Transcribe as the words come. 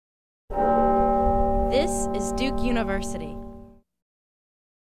This is Duke University.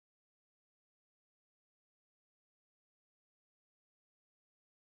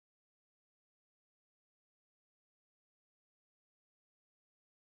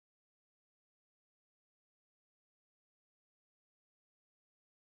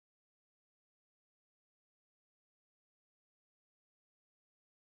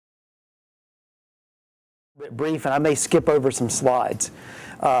 Bit brief, and I may skip over some slides.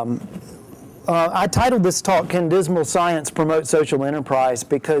 I titled this talk, "Can Dismal Science Promote Social Enterprise?"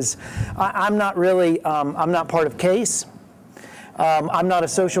 because I'm not really, I'm not part of CASE. I'm not a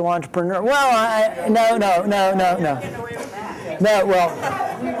social entrepreneur. Well, no. No, well,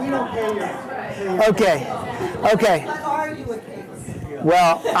 okay.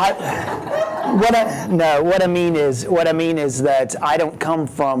 Well, what I mean is that I don't come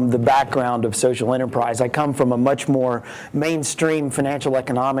from the background of social enterprise. I come from a much more mainstream financial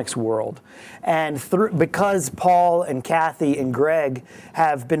economics world. And because Paul and Kathy and Greg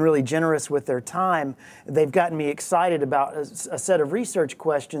have been really generous with their time, they've gotten me excited about a set of research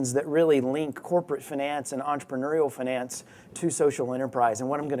questions that really link corporate finance and entrepreneurial finance to social enterprise. And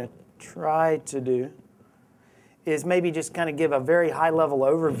what I'm going to try to do is maybe just kind of give a very high-level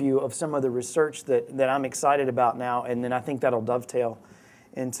overview of some of the research that I'm excited about now, and then I think that'll dovetail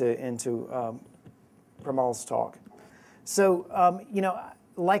into Premal's talk. So, you know,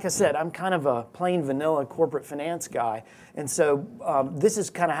 like I said, I'm kind of a plain vanilla corporate finance guy, and so this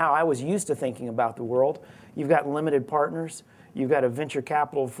is kind of how I was used to thinking about the world. You've got limited partners. You've got a venture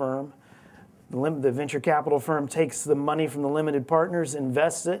capital firm. The venture capital firm takes the money from the limited partners,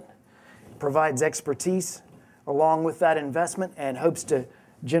 invests it, provides expertise along with that investment, and hopes to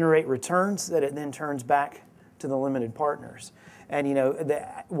generate returns that it then turns back to the limited partners. And you know, the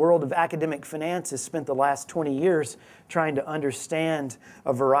world of academic finance has spent the last 20 years trying to understand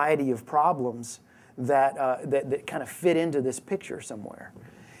a variety of problems that kind of fit into this picture somewhere.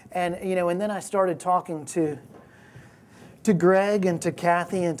 And you know, and then I started talking to Greg and to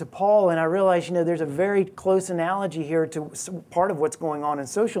Kathy and to Paul, and I realized, you know, there's a very close analogy here to part of what's going on in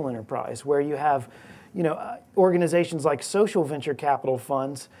social enterprise, where you have, you know, organizations like social venture capital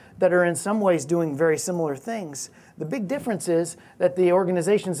funds that are in some ways doing very similar things. The big difference is that the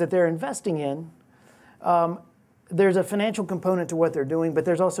organizations that they're investing in, there's a financial component to what they're doing, but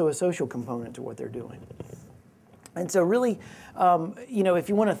there's also a social component to what they're doing. And so really, you know, if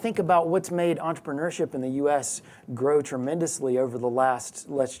you want to think about what's made entrepreneurship in the U.S. grow tremendously over the last,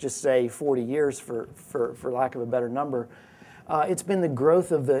 let's just say, 40 years for lack of a better number, it's been the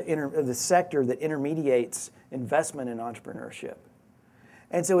growth of the sector that intermediates investment in entrepreneurship.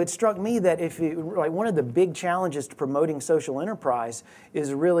 And so it struck me that like one of the big challenges to promoting social enterprise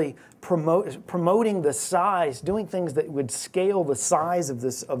is really promoting the size, doing things that would scale the size of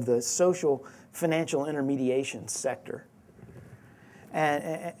the social financial intermediation sector.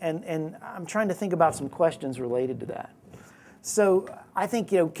 And I'm trying to think about some questions related to that. So I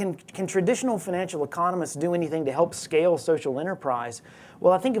think, you know, can traditional financial economists do anything to help scale social enterprise?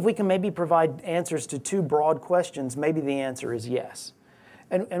 Well, I think if we can maybe provide answers to two broad questions, maybe the answer is yes.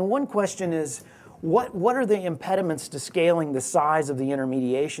 And one question is, what are the impediments to scaling the size of the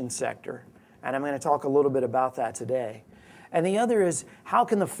intermediation sector? And I'm going to talk a little bit about that today. And the other is, how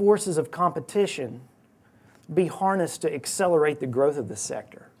can the forces of competition be harnessed to accelerate the growth of this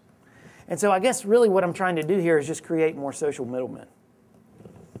sector? And so I guess really what I'm trying to do here is just create more social middlemen.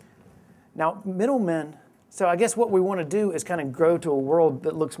 Now, middlemen, so I guess what we want to do is kind of grow to a world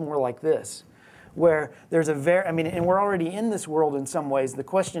that looks more like this, where there's and we're already in this world in some ways. The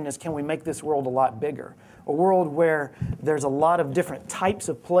question is, can we make this world a lot bigger? A world where there's a lot of different types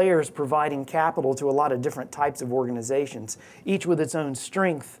of players providing capital to a lot of different types of organizations, each with its own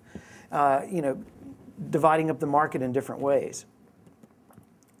strength, you know, dividing up the market in different ways.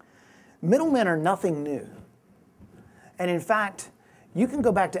 Middlemen are nothing new. And in fact, you can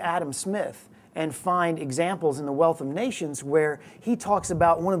go back to Adam Smith and find examples in The Wealth of Nations where he talks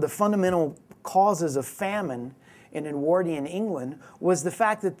about one of the fundamental causes of famine in Edwardian England was the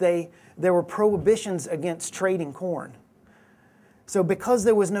fact that there were prohibitions against trading corn. So because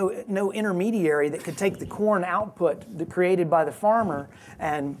there was no intermediary that could take the corn output created by the farmer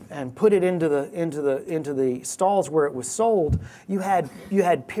and put it into the stalls where it was sold, you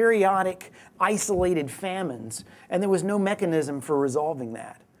had periodic isolated famines, and there was no mechanism for resolving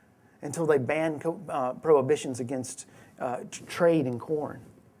that until they banned prohibitions against trade in corn.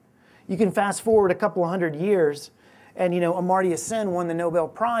 You can fast forward a couple of hundred years, and you know, Amartya Sen won the Nobel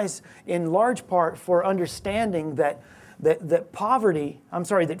Prize in large part for understanding that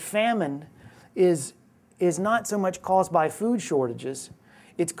famine is not so much caused by food shortages.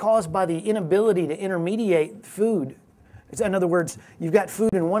 It's caused by the inability to intermediate food. In other words, you've got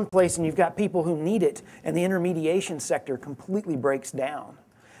food in one place and you've got people who need it, and the intermediation sector completely breaks down.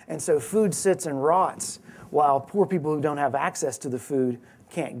 And so food sits and rots while poor people who don't have access to the food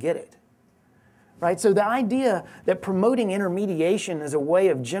can't get it. Right? So the idea that promoting intermediation as a way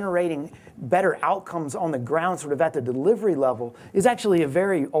of generating better outcomes on the ground, sort of at the delivery level, is actually a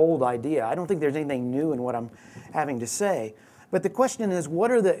very old idea. I don't think there's anything new in what I'm having to say. But the question is, what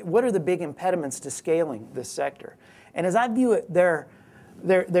are the big impediments to scaling this sector? And as I view it, there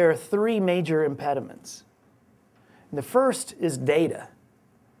are three major impediments. And the first is data.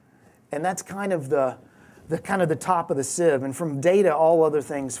 And that's kind of the top of the sieve. And from data, all other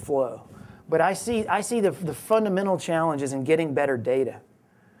things flow. But I see the fundamental challenges in getting better data,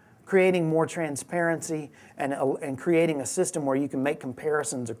 creating more transparency, and creating a system where you can make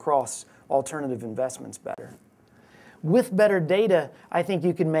comparisons across alternative investments better. With better data, I think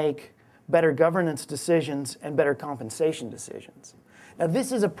you can make better governance decisions and better compensation decisions. Now,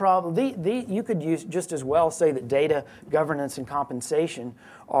 this is a problem. You could just as well say that data, governance, and compensation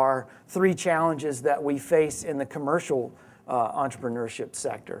are three challenges that we face in the commercial entrepreneurship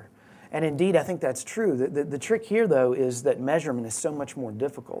sector. And indeed, I think that's true. The trick here, though, is that measurement is so much more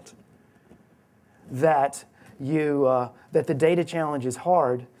difficult. That the data challenge is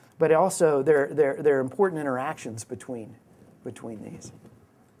hard, but also there are important interactions between these.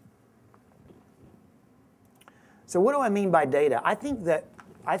 So what do I mean by data? I think that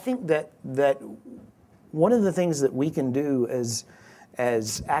one of the things that we can do as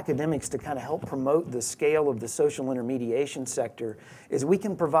academics to kind of help promote the scale of the social intermediation sector is we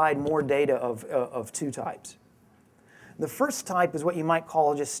can provide more data of two types. The first type is what you might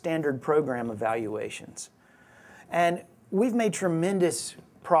call just standard program evaluations. And we've made tremendous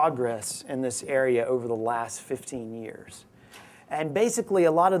progress in this area over the last 15 years. And basically,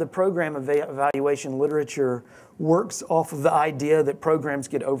 a lot of the program evaluation literature works off of the idea that programs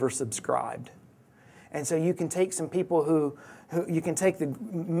get oversubscribed. And so you can take some people you can take the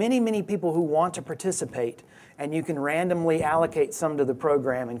many people who want to participate, and you can randomly allocate some to the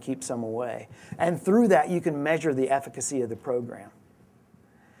program and keep some away. And through that, you can measure the efficacy of the program.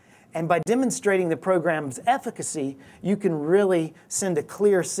 And by demonstrating the program's efficacy, you can really send a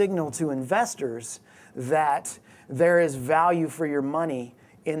clear signal to investors that there is value for your money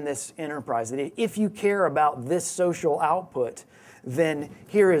in this enterprise. That if you care about this social output, then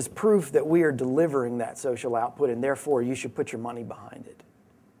here is proof that we are delivering that social output, and therefore you should put your money behind it.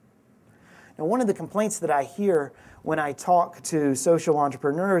 Now, one of the complaints that I hear when I talk to social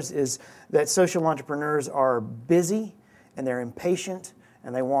entrepreneurs is that social entrepreneurs are busy, and they're impatient,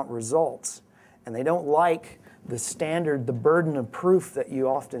 and they want results. And they don't like the burden of proof that you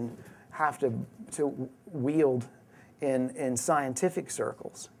often have to wield in scientific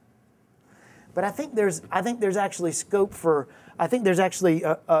circles. But I think there's actually scope for, I think there's actually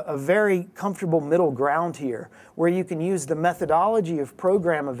a very comfortable middle ground here where you can use the methodology of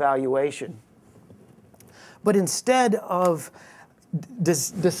program evaluation. But instead of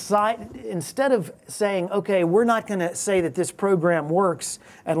saying, okay, we're not going to say that this program works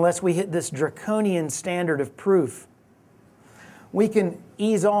unless we hit this draconian standard of proof, we can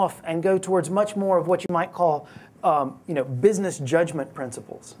ease off and go towards much more of what you might call business judgment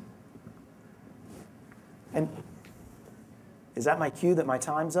principles. And is that my cue that my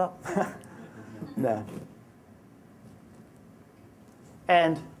time's up? No.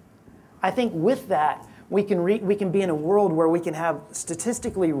 And I think with that, we can be in a world where we can have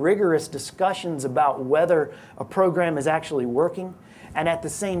statistically rigorous discussions about whether a program is actually working, and at the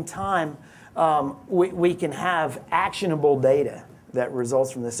same time, we can have actionable data that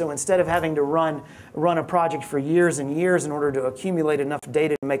results from this. So instead of having to run a project for years and years in order to accumulate enough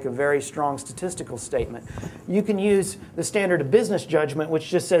data to make a very strong statistical statement, you can use the standard of business judgment, which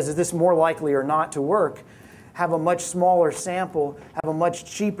just says, is this more likely or not to work, have a much smaller sample, have a much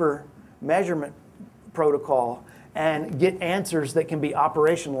cheaper measurement protocol, and get answers that can be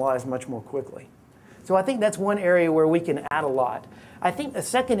operationalized much more quickly. So I think that's one area where we can add a lot. I think the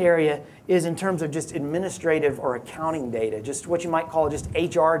second area is in terms of just administrative or accounting data, just what you might call just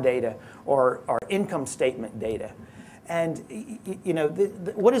HR data or income statement data. And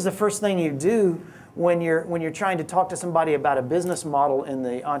what is the first thing you do when you're trying to talk to somebody about a business model in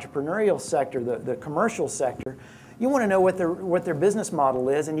the entrepreneurial sector, the commercial sector? You want to know what their business model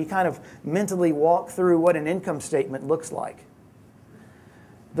is, and you kind of mentally walk through what an income statement looks like.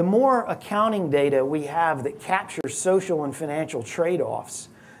 The more accounting data we have that captures social and financial trade-offs,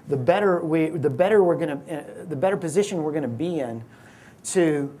 the better position we're going to be in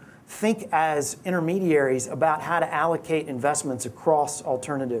to think as intermediaries about how to allocate investments across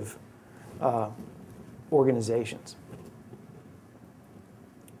alternative organizations.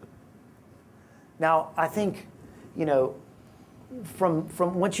 Now, I think, from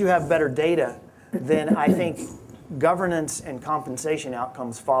once you have better data, then I think governance and compensation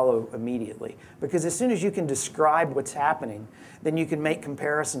outcomes follow immediately. Because as soon as you can describe what's happening, then you can make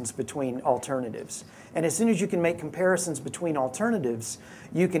comparisons between alternatives. And as soon as you can make comparisons between alternatives,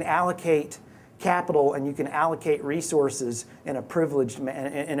 you can allocate capital and you can allocate resources in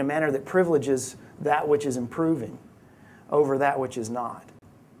a manner that privileges that which is improving over that which is not.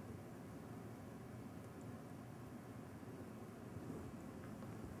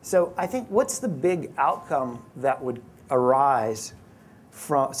 So I think what's the big outcome that would arise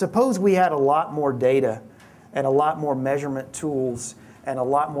from, suppose we had a lot more data and a lot more measurement tools and a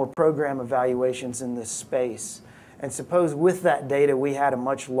lot more program evaluations in this space. And suppose with that data we had a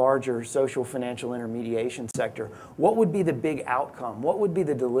much larger social financial intermediation sector. What would be the big outcome? What would be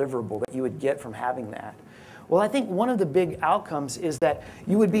the deliverable that you would get from having that? Well, I think one of the big outcomes is that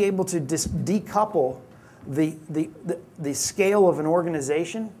you would be able to decouple the scale of an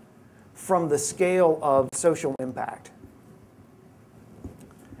organization from the scale of social impact.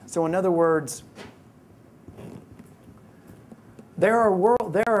 So in other words, there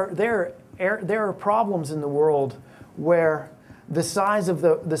are problems in the world where the size of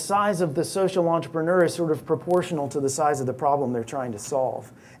the social entrepreneur is sort of proportional to the size of the problem they're trying to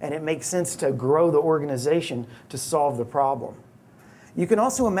solve. And it makes sense to grow the organization to solve the problem. You can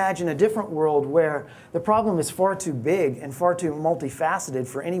also imagine a different world where the problem is far too big and far too multifaceted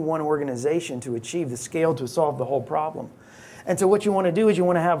for any one organization to achieve the scale to solve the whole problem. And so what you want to do is you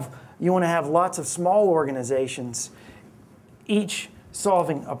want to have lots of small organizations, each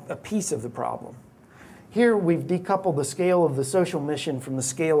solving a piece of the problem. Here we've decoupled the scale of the social mission from the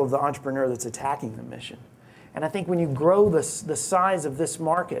scale of the entrepreneur that's attacking the mission. And I think when you grow the size of this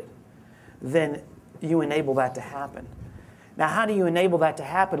market, then you enable that to happen. Now, how do you enable that to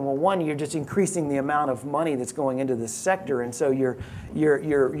happen? Well, one, you're just increasing the amount of money that's going into this sector, and so you're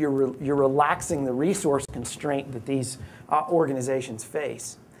relaxing the resource constraint that these organizations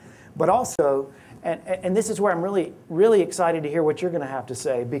face. But also, and this is where I'm really excited to hear what you're going to have to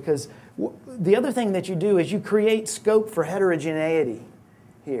say, because the other thing that you do is you create scope for heterogeneity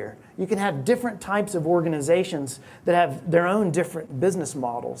here. You can have different types of organizations that have their own different business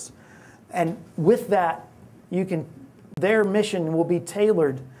models, and with that, their mission will be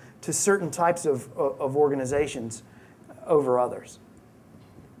tailored to certain types of organizations over others.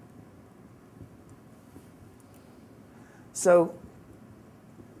 So,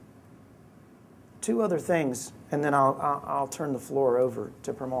 two other things, and then I'll turn the floor over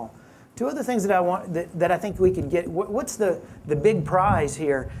to Premal. Two other things that I think we could get. What's the big prize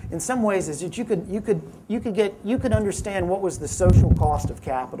here? In some ways, is that you could understand what was the social cost of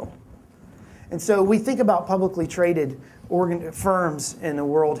capital. And so we think about publicly traded firms in the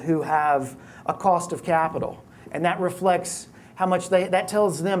world who have a cost of capital, and that reflects how much that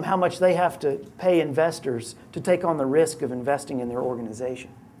tells them how much they have to pay investors to take on the risk of investing in their organization.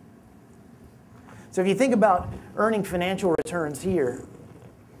 So if you think about earning financial returns here,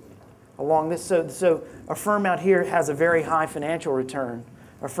 along this, so a firm out here has a very high financial return,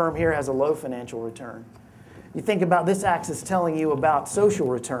 a firm here has a low financial return. You think about this axis telling you about social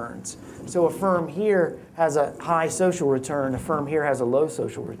returns. So a firm here has a high social return, a firm here has a low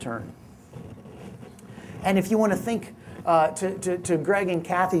social return. And if you want to think to Greg and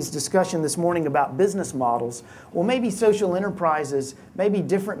Kathy's discussion this morning about business models, well, maybe social enterprises, maybe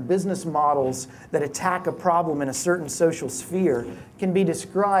different business models that attack a problem in a certain social sphere can be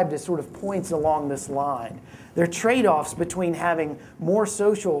described as sort of points along this line. They're trade-offs between having more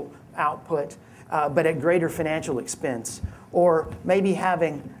social output but at greater financial expense, or maybe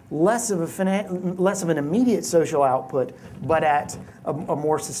having less of an immediate social output, but at a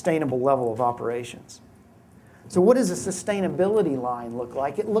more sustainable level of operations. So what does a sustainability line look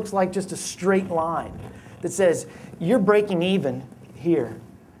like? It looks like just a straight line that says you're breaking even here.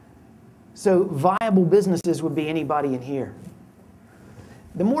 So viable businesses would be anybody in here.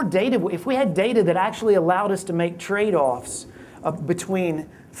 The more data, if we had data that actually allowed us to make trade-offs between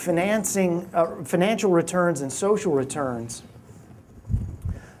financial returns and social returns,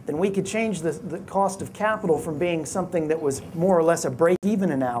 then we could change the cost of capital from being something that was more or less a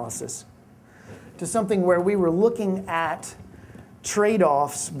break-even analysis to something where we were looking at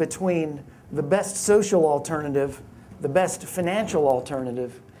trade-offs between the best social alternative, the best financial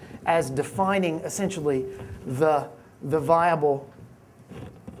alternative, as defining essentially the viable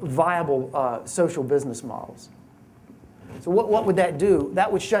social business models. So what would that do?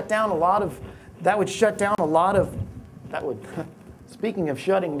 That would shut down a lot of, speaking of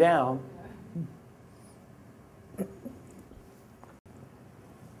shutting down,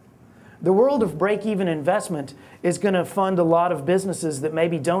 the world of break-even investment is going to fund a lot of businesses that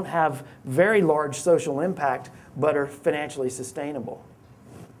maybe don't have very large social impact, but are financially sustainable.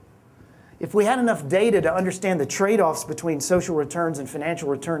 If we had enough data to understand the trade-offs between social returns and financial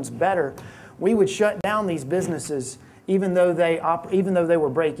returns better, we would shut down these businesses even though they were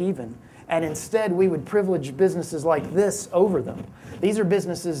break-even. And instead, we would privilege businesses like this over them. These are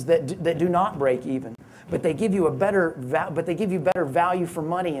businesses that do not break even, but they give you better value for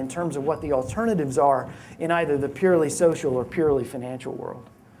money in terms of what the alternatives are in either the purely social or purely financial world.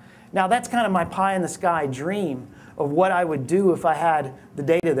 Now, that's kind of my pie-in-the-sky dream of what I would do if I had the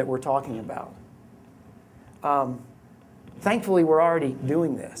data that we're talking about. Thankfully, we're already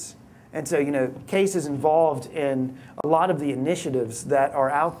doing this. And so, CASE is involved in a lot of the initiatives that are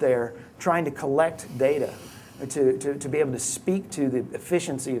out there trying to collect data to be able to speak to the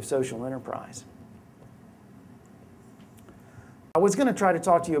efficiency of social enterprise. I was going to try to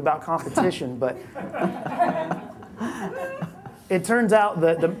talk to you about competition, but it turns out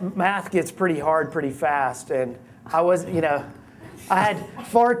that the math gets pretty hard pretty fast, and I had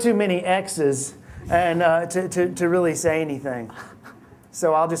far too many X's and to really say anything.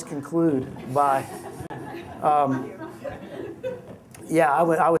 So I'll just conclude by, yeah, I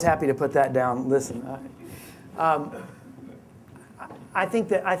was happy to put that down. Listen, I think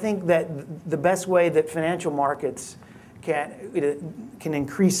that the best way that financial markets can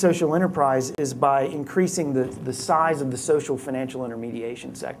increase social enterprise is by increasing the size of the social financial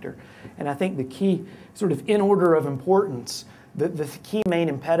intermediation sector. And I think the key, sort of in order of importance, the key main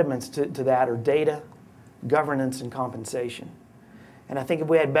impediments to that are data, governance, and compensation. And I think if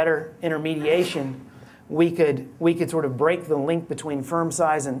we had better intermediation, we could sort of break the link between firm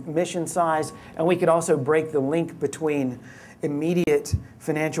size and mission size, and we could also break the link between immediate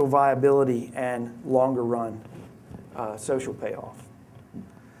financial viability and longer run social payoff.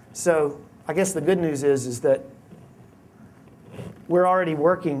 So I guess the good news is that we're already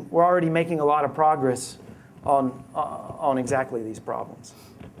making a lot of progress on exactly these problems.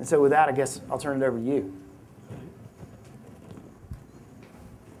 And so with that, I guess I'll turn it over to you.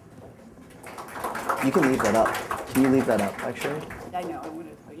 You can leave that up. Can you leave that up, actually? I know.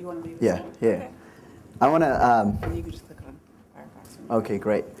 You want to leave it? Yeah, yeah. Okay. I want to... you can just click on Firefox. Okay,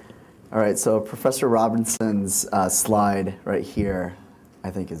 great. All right, so Professor Robinson's slide right here,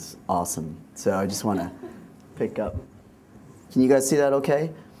 I think is awesome. So I just want to pick up. Can you guys see that okay?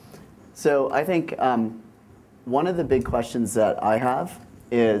 So I think one of the big questions that I have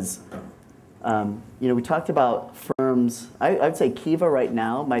is, we talked about firms. I'd say Kiva right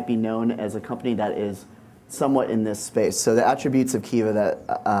now might be known as a company that is somewhat in this space. So the attributes of Kiva that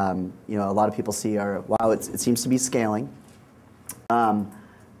a lot of people see are, wow, it seems to be scaling.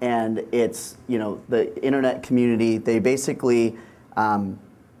 And it's, the internet community, they basically, when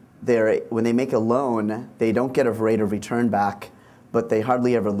they make a loan, they don't get a rate of return back, but they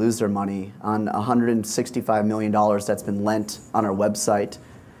hardly ever lose their money. On $165 million that's been lent on our website,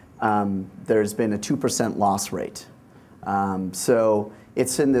 there's been a 2% loss rate. So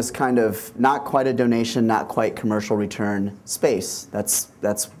it's in this kind of not quite a donation, not quite commercial return space. That's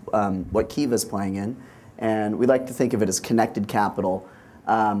what Kiva's playing in, and we like to think of it as connected capital.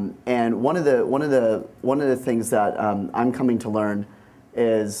 And one of the things that I'm coming to learn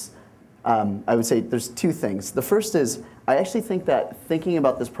is, I would say there's two things. The first is I actually think that thinking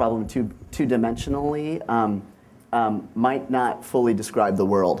about this problem two-dimensionally might not fully describe the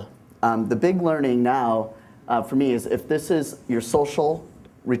world. The big learning now for me is if this is your social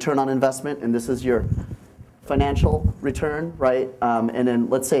return on investment and this is your financial return, right? And then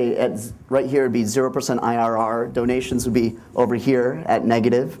let's say right here it'd be 0% IRR. Donations would be over here at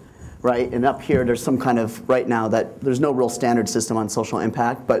negative, right? And up here there's some kind of, right now, that there's no real standard system on social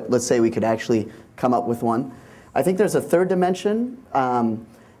impact, but let's say we could actually come up with one. I think there's a third dimension,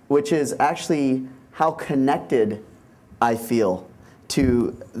 which is actually how connected I feel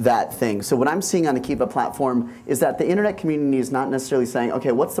to that thing. So what I'm seeing on the Kiva platform is that the internet community is not necessarily saying,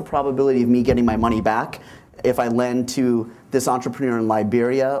 okay, what's the probability of me getting my money back if I lend to this entrepreneur in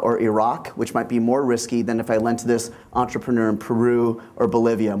Liberia or Iraq, which might be more risky than if I lend to this entrepreneur in Peru or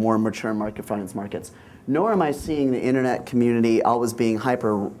Bolivia, more mature market finance markets. Nor am I seeing the internet community always being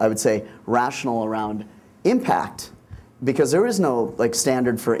hyper, I would say, rational around impact, because there is no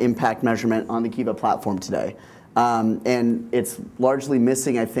standard for impact measurement on the Kiva platform today. And it's largely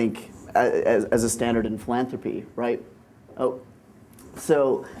missing, I think, as a standard in philanthropy, right? Oh,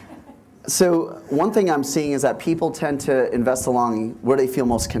 so So one thing I'm seeing is that people tend to invest along where they feel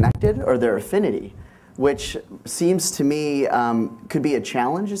most connected or their affinity, which seems to me could be a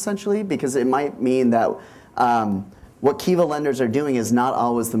challenge essentially, because it might mean that what Kiva lenders are doing is not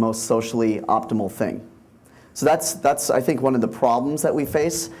always the most socially optimal thing. So that's I think one of the problems that we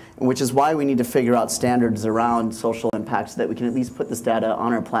face, which is why we need to figure out standards around social impact so that we can at least put this data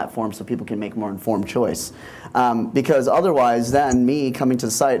on our platform so people can make more informed choice. Because otherwise then me coming to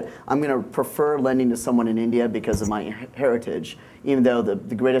the site, I'm going to prefer lending to someone in India because of my heritage, even though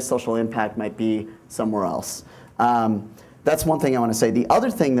the greatest social impact might be somewhere else. That's one thing I want to say. The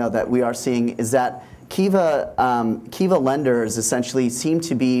other thing though that we are seeing is that Kiva lenders essentially seem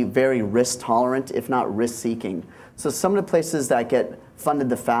to be very risk tolerant, if not risk seeking. So some of the places that get funded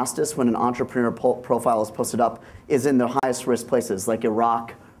the fastest when an entrepreneur profile is posted up is in the highest risk places like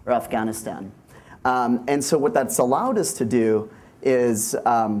Iraq or Afghanistan. And so what that's allowed us to do is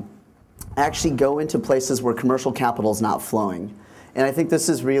actually go into places where commercial capital is not flowing. And I think this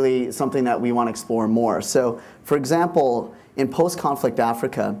is really something that we want to explore more. So for example, in post-conflict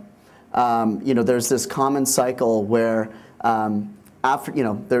Africa, there's this common cycle where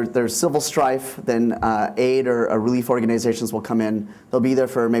there's civil strife, then aid or relief organizations will come in. They'll be there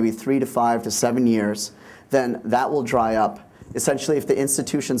for maybe 3 to 5 to 7 years. Then that will dry up. Essentially, if the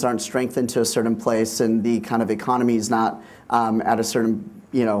institutions aren't strengthened to a certain place and the kind of economy is not at a certain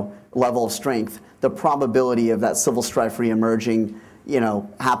level of strength, the probability of that civil strife reemerging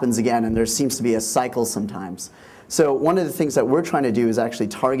happens again, and there seems to be a cycle sometimes. So one of the things that we're trying to do is actually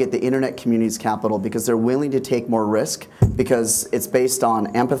target the internet community's capital because they're willing to take more risk because it's based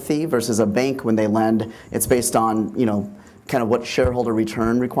on empathy versus a bank when they lend. It's based on kind of what shareholder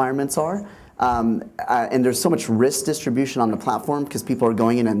return requirements are. And there's so much risk distribution on the platform because people are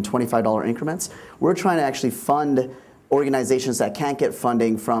going in $25 increments. We're trying to actually fund organizations that can't get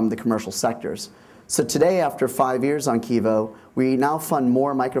funding from the commercial sectors. So today, after 5 years on Kiva, we now fund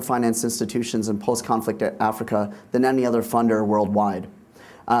more microfinance institutions in post-conflict Africa than any other funder worldwide.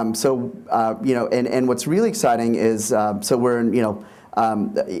 And what's really exciting is, so we're in,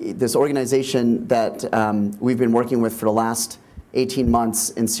 this organization that we've been working with for the last 18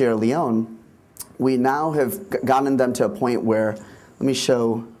 months in Sierra Leone. We now have gotten them to a point where, let me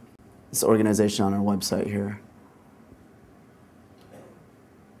show this organization on our website here.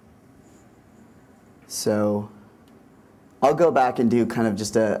 So I'll go back and do kind of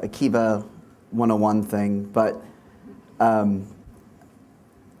just a Kiva 101 thing, but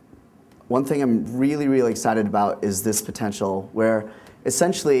one thing I'm really, really excited about is this potential where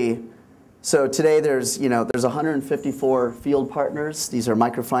essentially, so today there's 154 field partners. These are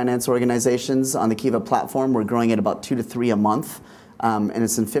microfinance organizations on the Kiva platform. We're growing at about 2 to 3 a month, and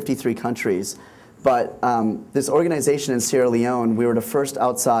it's in 53 countries. But this organization in Sierra Leone, we were the first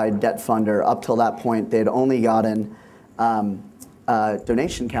outside debt funder. Up till that point, they'd only gotten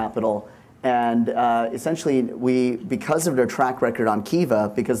donation capital. And essentially, because of their track record on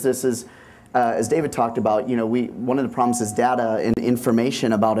Kiva, because this is, as David talked about, one of the problems is data and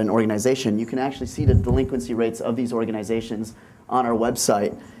information about an organization. You can actually see the delinquency rates of these organizations on our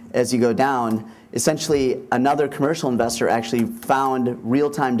website. As you go down, essentially, another commercial investor actually found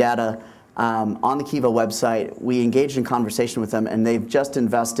real-time data on the Kiva website. We engaged in conversation with them, and they've just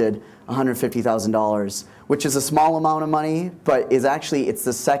invested $150,000, which is a small amount of money, but it's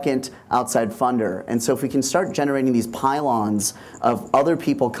the second outside funder. And so if we can start generating these pylons of other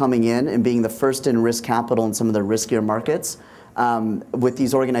people coming in and being the first in risk capital in some of the riskier markets with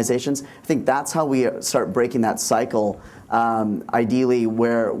these organizations, I think that's how we start breaking that cycle, ideally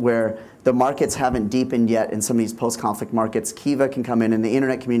where the markets haven't deepened yet in some of these post-conflict markets. Kiva can come in and the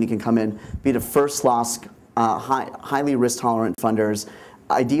internet community can come in, be the first loss, highly risk-tolerant funders,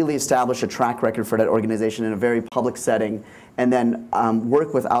 ideally establish a track record for that organization in a very public setting, and then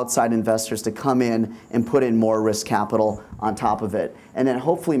work with outside investors to come in and put in more risk capital on top of it. And then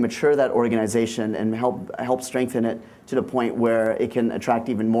hopefully mature that organization and help strengthen it to the point where it can attract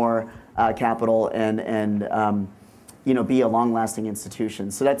even more capital and be a long-lasting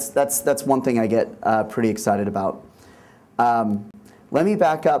institution. So that's one thing I get pretty excited about. Let me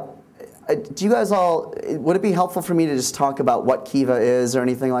back up. Do you guys all, would it be helpful for me to just talk about what Kiva is or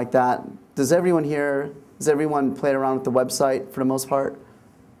anything like that? Does everyone play around with the website for the most part?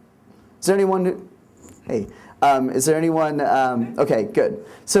 Is there anyone okay, good.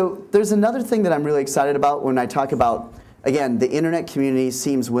 So there's another thing that I'm really excited about when I talk about, again, the internet community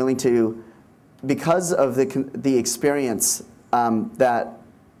seems willing to, because of the experience that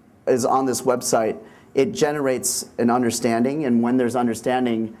is on this website, it generates an understanding, and when there's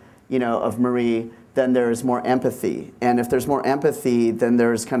understanding, of Marie, then there's more empathy. And if there's more empathy, then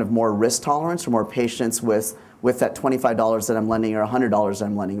there's kind of more risk tolerance or more patience with that $25 that I'm lending or $100 that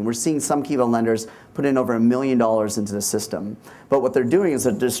I'm lending. And we're seeing some Kiva lenders put in over $1 million into the system. But what they're doing is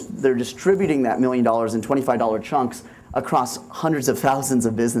they're distributing that $1 million in $25 chunks across hundreds of thousands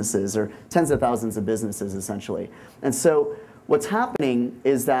of businesses or tens of thousands of businesses, essentially. And so what's happening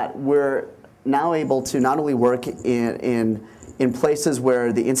is that we're now able to not only work in places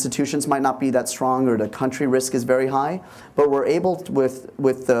where the institutions might not be that strong or the country risk is very high, but we're able to,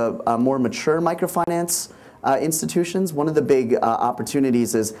 with the more mature microfinance institutions, one of the big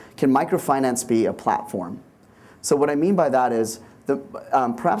opportunities is, can microfinance be a platform? So what I mean by that is,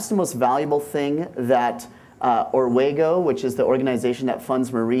 perhaps the most valuable thing that Orwego, which is the organization that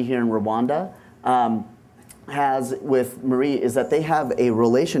funds Marie here in Rwanda, has with Marie is that they have a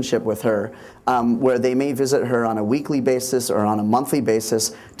relationship with her where they may visit her on a weekly basis or on a monthly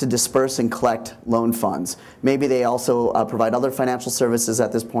basis to disperse and collect loan funds. Maybe they also provide other financial services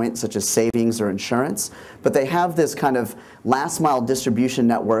at this point, such as savings or insurance, but they have this kind of last mile distribution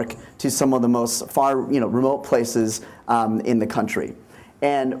network to some of the most far, remote places in the country.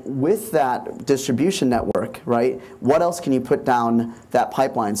 And with that distribution network, right, what else can you put down that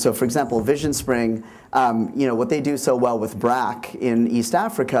pipeline? So for example, Vision Spring, what they do so well with BRAC in East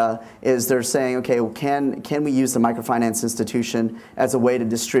Africa is they're saying, okay, well, can we use the microfinance institution as a way to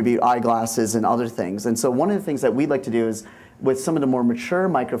distribute eyeglasses and other things? And so one of the things that we'd like to do is, with some of the more mature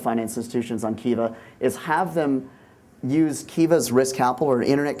microfinance institutions on Kiva, is have them use Kiva's risk capital or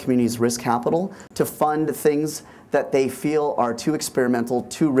internet community's risk capital to fund things that they feel are too experimental,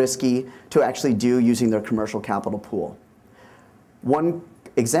 too risky to actually do using their commercial capital pool. One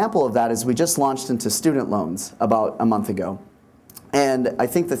example of that is we just launched into student loans about a month ago. And I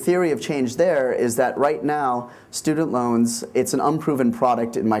think the theory of change there is that right now, student loans, it's an unproven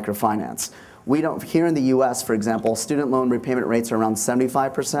product in microfinance. Here in the US, for example, student loan repayment rates are around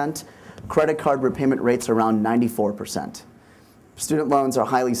 75%. Credit card repayment rates are around 94%. Student loans are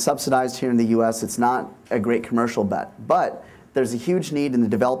highly subsidized here in the US. It's not a great commercial bet. But there's a huge need in the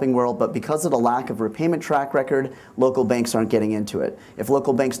developing world, but because of the lack of repayment track record, local banks aren't getting into it. If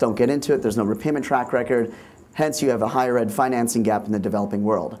local banks don't get into it, there's no repayment track record. Hence, you have a higher ed financing gap in the developing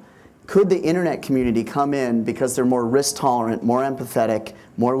world. Could the internet community come in because they're more risk tolerant, more empathetic,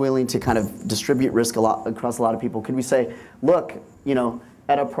 more willing to kind of distribute risk across a lot of people? Could we say, look,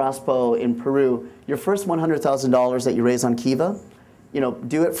 at a Prospo in Peru, your first $100,000 that you raise on Kiva,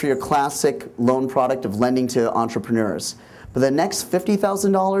 do it for your classic loan product of lending to entrepreneurs. But the next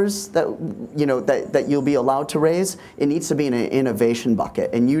 $50,000 that you'll be allowed to raise, it needs to be in an innovation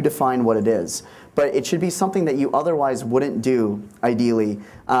bucket, and you define what it is. But it should be something that you otherwise wouldn't do, ideally,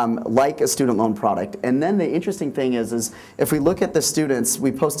 like a student loan product. And then the interesting thing is if we look at the students, we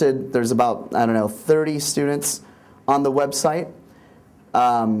posted, there's about, 30 students on the website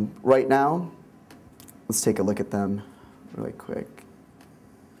right now. Let's take a look at them really quick.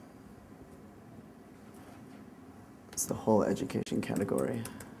 It's the whole education category.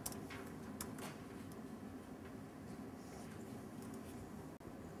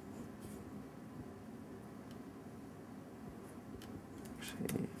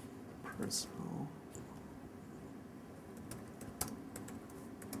 Actually, personal.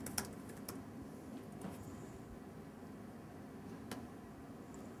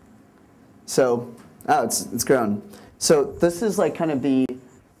 So, it's grown. So this is like kind of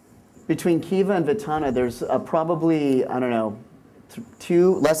between Kiva and Vitana, there's probably,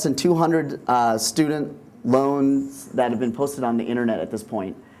 less than 200 student loans that have been posted on the internet at this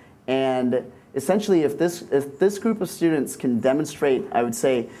point. And essentially, if this group of students can demonstrate, I would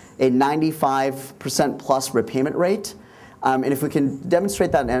say, a 95% plus repayment rate, and if we can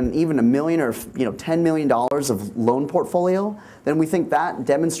demonstrate that in even $1 million or $10 million of loan portfolio, then we think that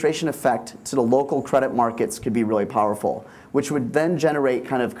demonstration effect to the local credit markets could be really powerful, which would then generate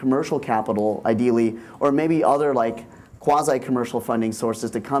kind of commercial capital, ideally, or maybe other like quasi-commercial funding sources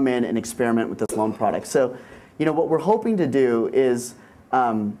to come in and experiment with this loan product. So, what we're hoping to do is,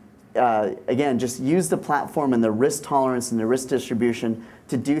 again, just use the platform and the risk tolerance and the risk distribution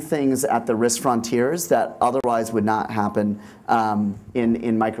to do things at the risk frontiers that otherwise would not happen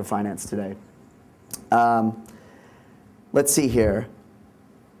in microfinance today. Let's see here.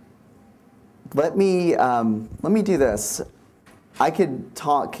 Let me do this. I could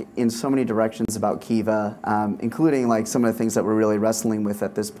talk in so many directions about Kiva, including like some of the things that we're really wrestling with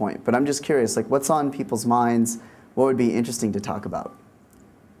at this point. But I'm just curious, like, what's on people's minds? What would be interesting to talk about?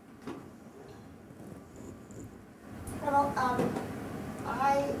 Well,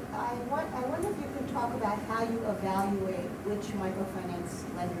 I wonder if you could talk about how you evaluate which microfinance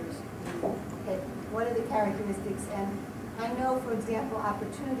lenders you characteristics. And I know, for example,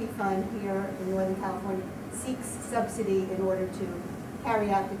 Opportunity Fund here in Northern California seeks subsidy in order to carry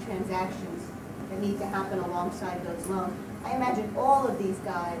out the transactions that need to happen alongside those loans. I imagine all of these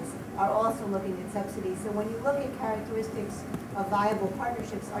guys are also looking at subsidies. So when you look at characteristics of viable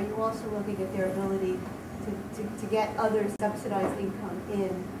partnerships, are you also looking at their ability to get other subsidized income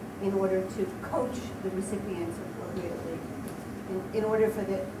in order to coach the recipients appropriately, in order for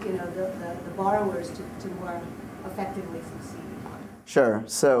the borrowers to more effectively succeed? Sure.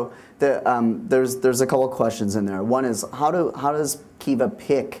 So there's a couple of questions in there. One is how does Kiva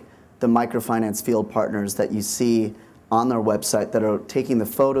pick the microfinance field partners that you see on their website that are taking the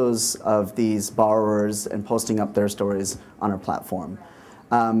photos of these borrowers and posting up their stories on our platform?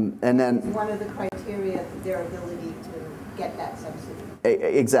 And then one of the criteria, their ability to get that subsidy.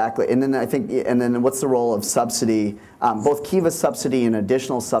 Exactly. And then I think, and then what's the role of subsidy, both Kiva subsidy and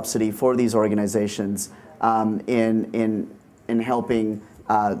additional subsidy for these organizations in helping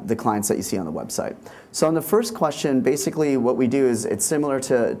the clients that you see on the website. So on the first question, basically what we do is it's similar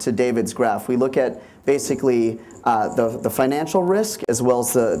to David's graph. We look at basically the financial risk as well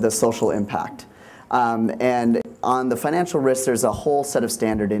as the social impact. And on the financial risk, there's a whole set of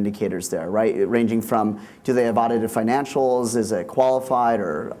standard indicators there, right? Ranging from, do they have audited financials? Is it qualified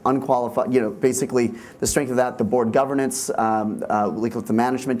or unqualified? You know, basically the strength of that, the board governance, we look at the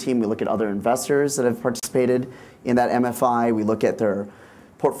management team, we look at other investors that have participated in that MFI, we look at their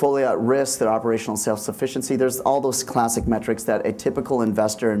portfolio at risk, their operational self-sufficiency. There's all those classic metrics that a typical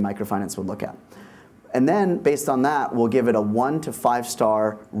investor in microfinance would look at. And then based on that, we'll give it a 1 to 5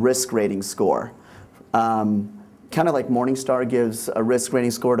 star risk rating score. Kind of like Morningstar gives a risk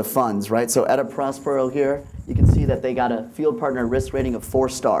rating score to funds, right? So at Prospero here, you can see that they got a field partner risk rating of 4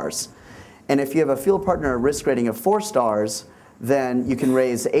 stars. And if you have a field partner risk rating of 4 stars, then you can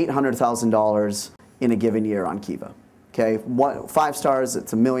raise $800,000 in a given year on Kiva. Okay, 5 stars,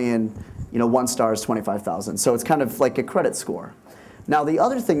 it's $1 million. You know, 1 star is $25,000. So it's kind of like a credit score. Now, the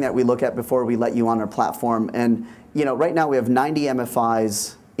other thing that we look at before we let you on our platform, and you know, right now we have 90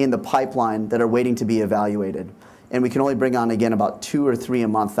 MFIs in the pipeline that are waiting to be evaluated. And we can only bring on, again, about 2 or 3 a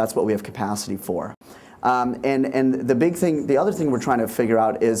month. That's what we have capacity for. And the big thing, the other thing we're trying to figure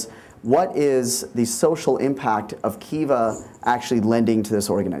out is what is the social impact of Kiva actually lending to this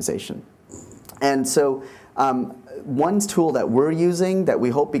organization? And so one tool that we're using that we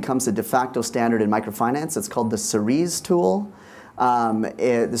hope becomes a de facto standard in microfinance, it's called the Cerise tool.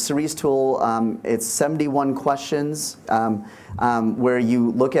 The Cerise tool, it's 71 questions where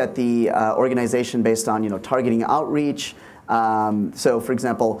you look at the organization based on, you know, targeting outreach. So for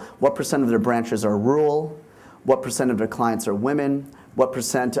example, what % of their branches are rural? What % of their clients are women? What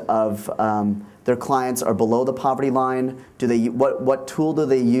 % of their clients are below the poverty line? Do they, what tool do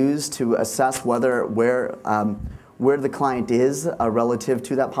they use to assess where the client is relative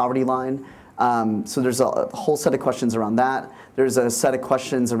to that poverty line? So there's a whole set of questions around that. There's a set of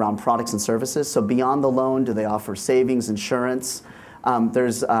questions around products and services. So beyond the loan, do they offer savings, insurance?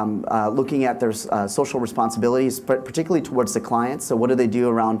 There's looking at their social responsibilities, particularly towards the clients. So what do they do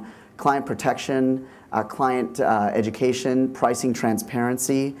around client protection, client education, pricing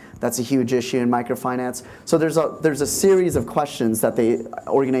transparency? That's a huge issue in microfinance. So there's a series of questions that the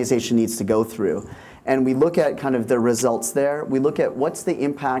organization needs to go through. And we look at kind of the results there. We look at what's the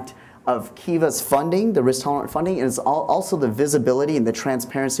impact of Kiva's funding, the risk-tolerant funding, and it's also the visibility and the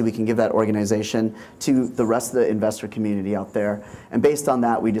transparency we can give that organization to the rest of the investor community out there. And based on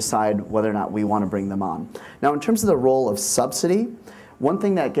that, we decide whether or not we want to bring them on. Now, in terms of the role of subsidy, one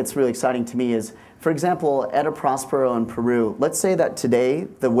thing that gets really exciting to me is, for example, at Prospero in Peru, let's say that today,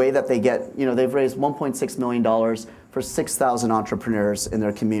 the way that they get, you know, they've raised $1.6 million for 6,000 entrepreneurs in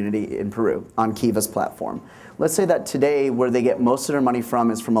their community in Peru on Kiva's platform. Let's say that today where they get most of their money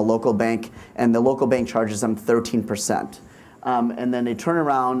from is from a local bank, and the local bank charges them 13%. And then they turn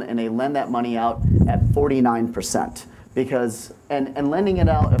around and they lend that money out at 49%. Because, and lending it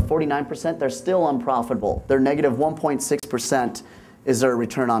out at 49%, they're still unprofitable. They're negative 1.6% is their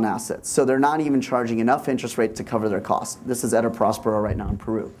return on assets. So they're not even charging enough interest rate to cover their costs. This is at Prospero right now in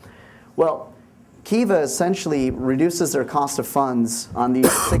Peru. Well, Kiva essentially reduces their cost of funds on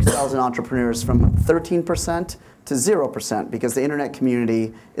these 6,000 entrepreneurs from 13% to 0% because the internet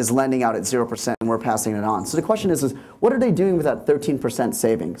community is lending out at 0% and we're passing it on. So the question is what are they doing with that 13%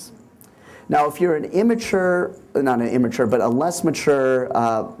 savings? Now, if you're an immature, not an immature, but a less mature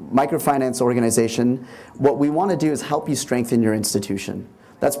microfinance organization, what we want to do is help you strengthen your institution.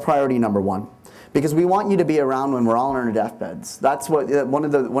 That's priority number 1. Because we want you to be around when we're all on our deathbeds. That's what one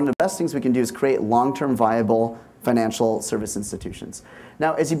of the best things we can do is create long-term viable financial service institutions.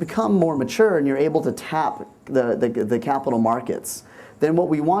 Now, as you become more mature and you're able to tap the capital markets, then what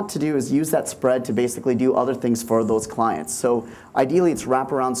we want to do is use that spread to basically do other things for those clients. So ideally, it's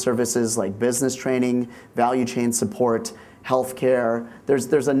wraparound services like business training, value chain support, healthcare.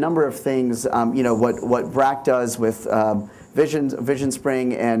 There's a number of things. What BRAC does with Vision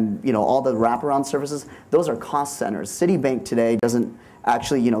Spring and all the wraparound services. Those are cost centers. Citibank today doesn't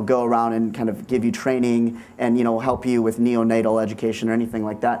actually go around and kind of give you training and help you with neonatal education or anything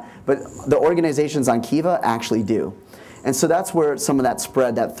like that. But the organizations on Kiva actually do. And so that's where some of that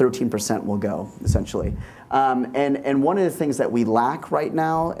spread, that 13% will go, essentially. And one of the things that we lack right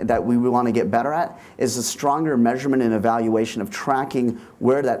now that we want to get better at is a stronger measurement and evaluation of tracking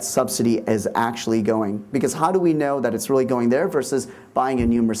where that subsidy is actually going. Because how do we know that it's really going there versus buying a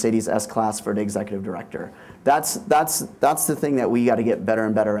new Mercedes S-Class for the executive director? That's the thing that we got to get better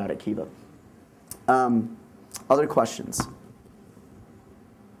and better at Kiva. Other questions?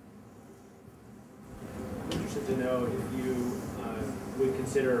 I'm interested to know if you would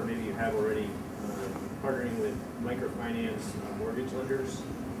consider, or maybe you have already, partnering with microfinance mortgage lenders,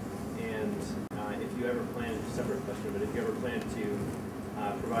 and if you ever plan, separate question, but if you ever plan to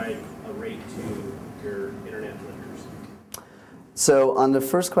provide a rate to your internet lenders. So on the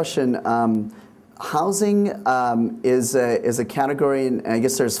first question, housing is a category, and I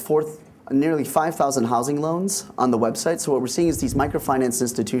guess there's nearly 5,000 housing loans on the website. So what we're seeing is these microfinance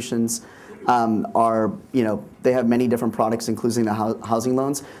institutions they have many different products, including the housing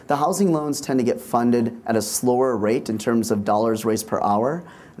loans. The housing loans tend to get funded at a slower rate in terms of dollars raised per hour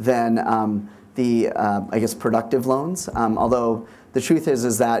than I guess, productive loans. Although the truth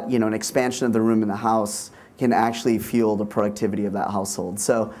is that an expansion of the room in the house can actually fuel the productivity of that household.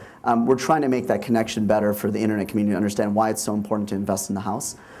 So we're trying to make that connection better for the internet community to understand why it's so important to invest in the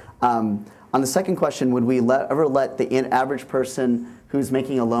house. On the second question, would we ever let the average person who's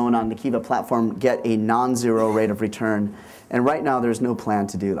making a loan on the Kiva platform get a non-zero rate of return? And right now, there's no plan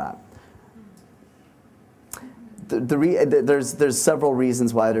to do that. There's several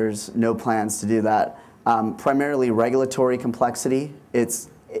reasons why there's no plans to do that. Primarily regulatory complexity.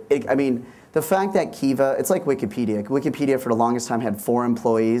 I mean, the fact that Kiva, it's like Wikipedia. Wikipedia for the longest time had 4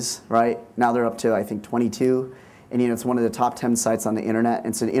 employees, right? Now they're up to, I think, 22. And it's one of the top 10 sites on the internet.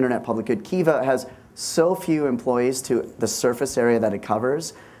 It's an internet public good. Kiva has so few employees to the surface area that it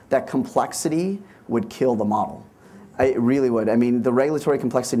covers that complexity would kill the model. It really would. I mean, the regulatory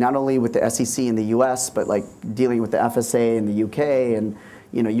complexity, not only with the SEC in the US, but like dealing with the FSA in the UK and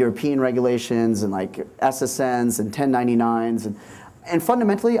European regulations and like SSNs and 1099s. And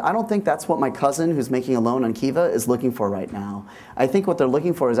fundamentally, I don't think that's what my cousin who's making a loan on Kiva is looking for right now. I think what they're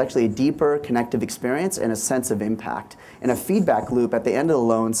looking for is actually a deeper connective experience and a sense of impact and a feedback loop at the end of the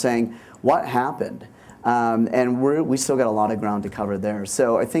loan saying, what happened? And we still got a lot of ground to cover there.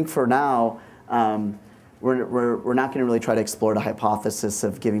 So I think for now, we're not going to really try to explore the hypothesis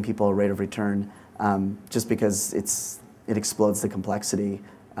of giving people a rate of return just because it explodes the complexity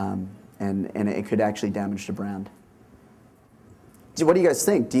and it could actually damage the brand. What do you guys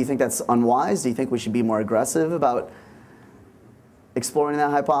think? Do you think that's unwise? Do you think we should be more aggressive about exploring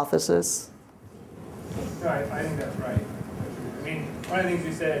that hypothesis? No, I think that's right. I mean, one of the things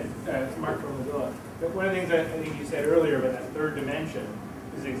you said, Mark from Mozilla, one of the things I think you said earlier about that third dimension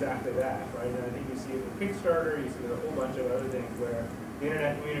is exactly that, right? And I think you see it with Kickstarter, you see it with a whole bunch of other things where the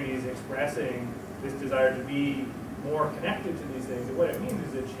internet community is expressing this desire to be more connected to these things. And what it means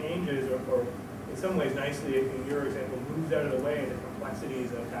is it changes, or in some ways nicely, in your example, moves out of the way the complexities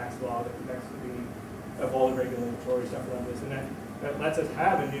of tax law, the complexity of all the regulatory stuff around this. And that lets us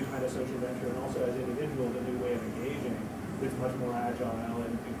have a new kind of social venture and also as individuals a new way of engaging that's much more agile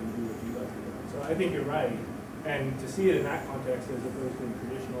and can do what you guys do. So I think you're right. And to see it in that context as opposed to the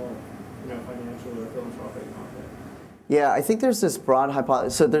traditional financial or philanthropic context. Yeah, I think there's this broad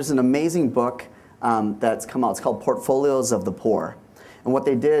hypothesis. So there's an amazing book that's come out. It's called Portfolios of the Poor. And what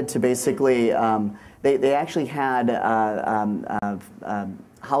they did to basically, they actually had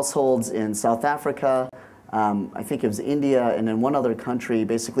households in South Africa, I think it was India, and in one other country,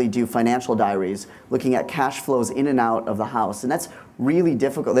 basically do financial diaries, looking at cash flows in and out of the house. And that's really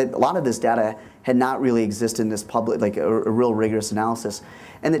difficult. A lot of this data had not really existed in this public, like a real rigorous analysis.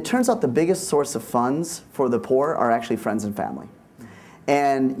 And it turns out the biggest source of funds for the poor are actually friends and family.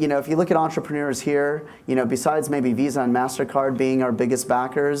 And if you look at entrepreneurs here, besides maybe Visa and MasterCard being our biggest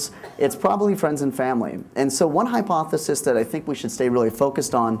backers, it's probably friends and family. And so one hypothesis that I think we should stay really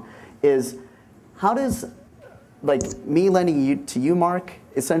focused on is how does, like me lending to you, Mark,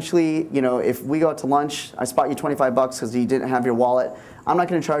 essentially, if we go out to lunch, I spot you $25 because you didn't have your wallet, I'm not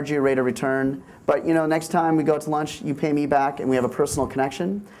going to charge you a rate of return, But next time we go out to lunch, you pay me back, and we have a personal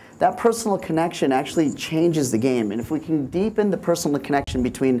connection. That personal connection actually changes the game. And if we can deepen the personal connection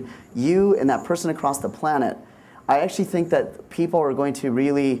between you and that person across the planet, I actually think that people are going to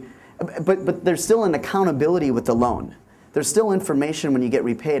really, but there's still an accountability with the loan. There's still information when you get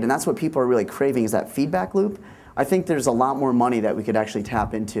repaid, and that's what people are really craving, is that feedback loop. I think there's a lot more money that we could actually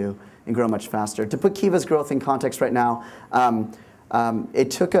tap into and grow much faster. To put Kiva's growth in context right now, it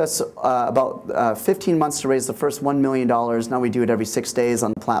took us about 15 months to raise the first $1 million. Now we do it every 6 days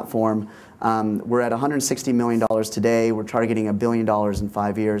on the platform. We're at $160 million today. We're targeting $1 billion in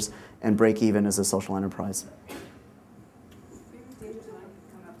 5 years and break even as a social enterprise.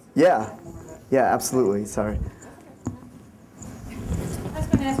 Yeah, absolutely. Sorry. I was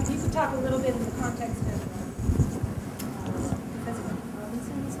going to ask if you could talk a little bit in the context of President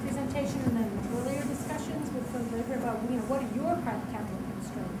Robinson's presentation and then earlier discussions with the labor about what are your capital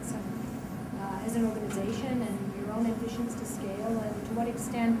constraints as an organization and your own ambitions to scale, and to what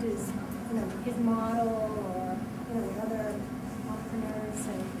extent is his model or what other entrepreneurs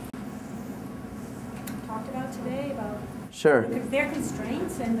have talked about today about Sure. their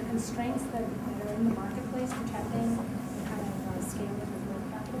constraints and the constraints that are in the marketplace protecting the kind of scale of the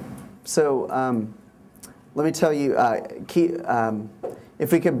growth capital? So let me tell you,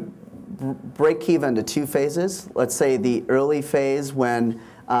 if we could break Kiva into 2 phases, let's say the early phase when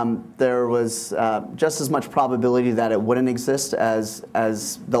there was just as much probability that it wouldn't exist as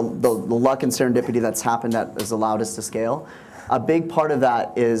the luck and serendipity that's happened that has allowed us to scale. A big part of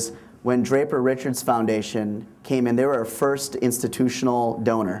that is when Draper Richards Foundation came in. They were our first institutional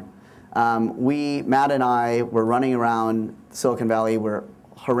donor. Matt and I were running around Silicon Valley. We're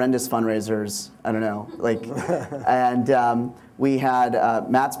horrendous fundraisers. I don't know, and we had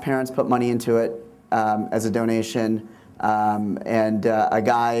Matt's parents put money into it as a donation, and a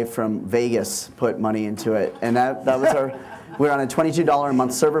guy from Vegas put money into it, and that was our. We were on a $22 a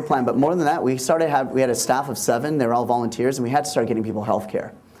month server plan, but more than that, we had a staff of 7. They were all volunteers, and we had to start getting people health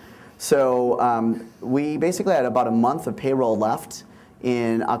care. So we basically had about a month of payroll left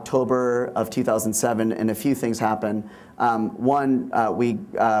in October of 2007, and a few things happened. One, we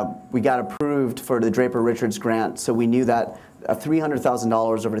got approved for the Draper Richards grant, so we knew that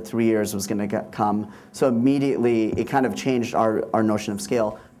 $300,000 over 3 years was going to come. So immediately, it kind of changed our notion of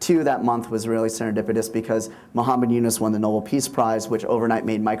scale. 2, that month was really serendipitous because Muhammad Yunus won the Nobel Peace Prize, which overnight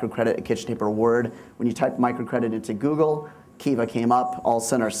made microcredit a kitchen paper word. When you type microcredit into Google, Kiva came up. All of a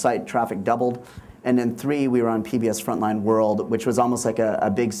sudden, our site traffic doubled. And then 3, we were on PBS Frontline World, which was almost like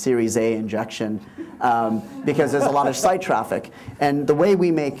a big Series A injection because there's a lot of site traffic. And the way we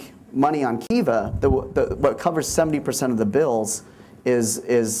make money on Kiva, what covers 70% of the bills is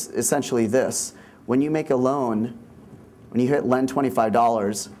essentially this. When you make a loan, when you hit lend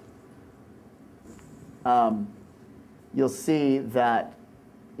 $25, you'll see that,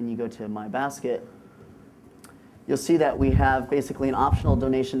 and you go to My Basket, you'll see that we have basically an optional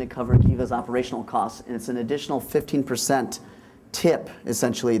donation to cover Kiva's operational costs, and it's an additional 15% tip,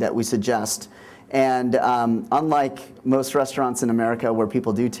 essentially, that we suggest. And unlike most restaurants in America where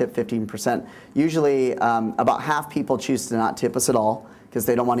people do tip 15%, usually about half people choose to not tip us at all because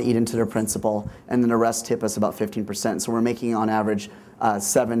they don't want to eat into their principal, and then the rest tip us about 15%. So we're making on average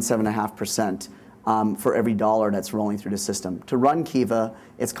 7.5% for every dollar that's rolling through the system. To run Kiva,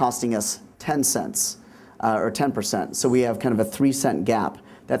 it's costing us 10 cents. Or 10%. So we have kind of a 3-cent gap.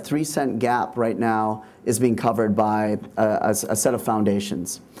 That 3-cent gap right now is being covered by a set of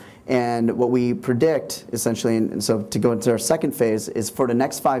foundations. And what we predict, essentially, and so to go into our second phase, is for the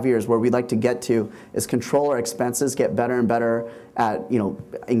next 5 years, where we'd like to get to is control our expenses, get better and better at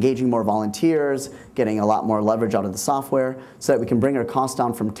engaging more volunteers, getting a lot more leverage out of the software, so that we can bring our costs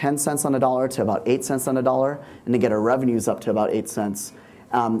down from 10 cents on the dollar to about 8 cents on the dollar, and to get our revenues up to about 8 cents.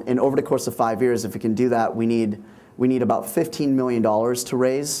 And over the course of 5 years, if we can do that, we need about $15 million to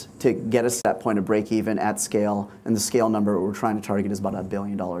raise to get us to that point of break even at scale. And the scale number we're trying to target is about $1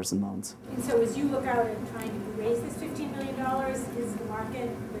 billion in loans. And so as you look out at trying to raise this $15 million, is the market,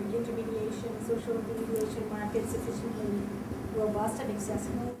 the intermediation, social intermediation market sufficiently robust and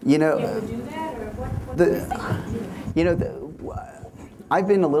accessible to be able to do that? Or I've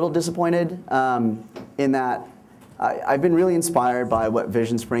been a little disappointed in that I've been really inspired by what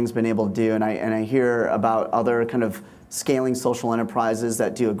Vision Spring's been able to do, and I hear about other kind of scaling social enterprises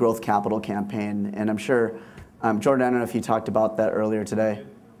that do a growth capital campaign, and I'm sure, Jordan, I don't know if you talked about that earlier today.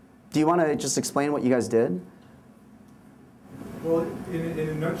 Do you want to just explain what you guys did? Well, in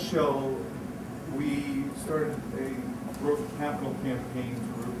a nutshell, we started a growth capital campaign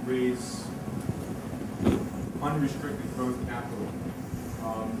to raise unrestricted growth capital.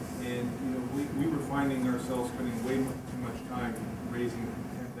 And we were finding ourselves spending way too much time raising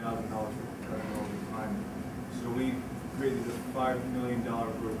 $10,000 for professional all the time. So we created a $5 million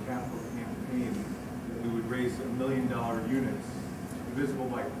growth capital campaign that we would raise $1 million units, divisible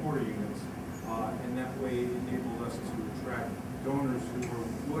by quarter units, and that way it enabled us to attract donors who were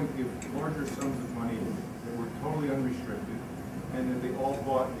willing to give larger sums of money that were totally unrestricted, and that they all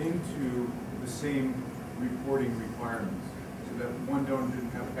bought into the same reporting requirements. So that one donor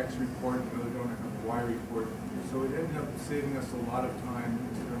didn't have X report, another donor had a Y report. So it ended up saving us a lot of time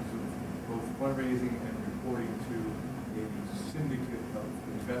in terms of both fundraising and reporting to a syndicate of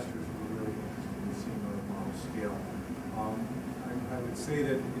investors who were really interested in seeing our model scale. I would say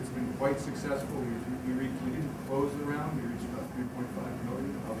that it's been quite successful. We didn't close the round. We reached about 3.5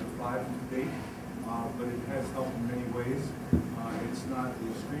 million of the 5 to date, but it has helped in many ways. It's not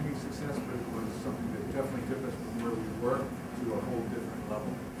a screaming success, but it was something that definitely took us from where we were to a whole different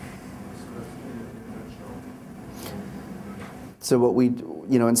level. So that's in a nutshell. So what we,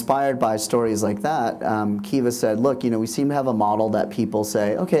 inspired by stories like that, Kiva said, look, we seem to have a model that people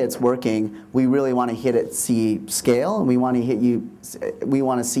say, okay, it's working. We really want to hit it, see scale, and we want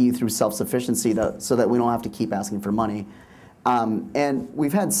to see you through self-sufficiency so that we don't have to keep asking for money. And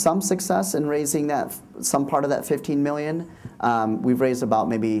we've had some success in raising some part of that 15 million. We've raised about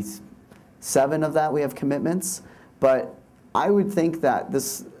maybe 7 of that. We have commitments, but I would think that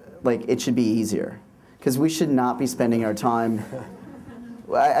it should be easier, because we should not be spending our time.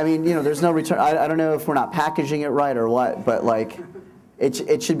 I mean, there's no return. I don't know if we're not packaging it right or what, but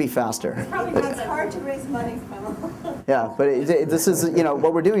it should be faster. It's hard to raise money from. Yeah, but this is,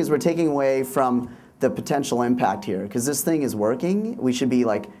 what we're doing is we're taking away from the potential impact here, because this thing is working. We should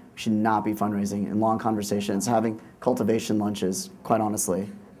not be fundraising and long conversations, having cultivation lunches, quite honestly.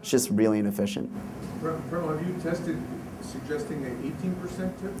 It's just really inefficient. Premal, have you tested suggesting an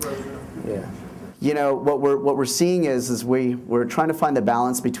 18% tip rather than a 15%? Yeah. What we're seeing is we're trying to find the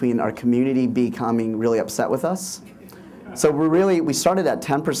balance between our community becoming really upset with us. So we started at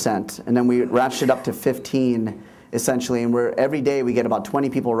 10%, and then we ratcheted up to 15, essentially, and every day we get about 20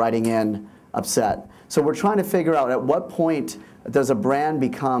 people writing in upset. So we're trying to figure out at what point does a brand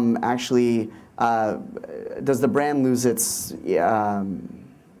become actually, does the brand lose its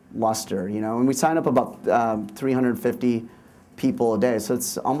luster, And we sign up about 350 people a day, so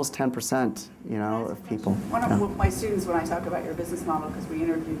it's almost 10%, of people. One of my students, when I talk about your business model, because we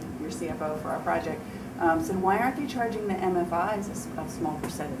interviewed your CFO for our project, said, why aren't you charging the MFIs a small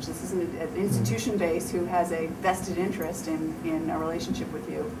percentage? This is an institution base who has a vested interest in a relationship with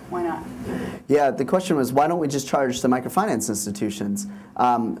you. Why not? Yeah, the question was, why don't we just charge the microfinance institutions?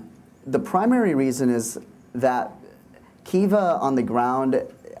 The primary reason is that Kiva on the ground,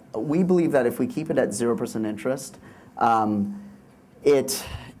 we believe that if we keep it at 0% interest,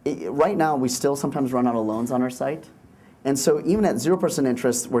 right now we still sometimes run out of loans on our site. And so even at 0%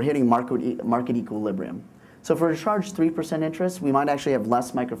 interest, we're hitting market equilibrium. So if we're to charge 3% interest, we might actually have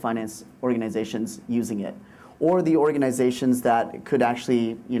less microfinance organizations using it. Or the organizations that could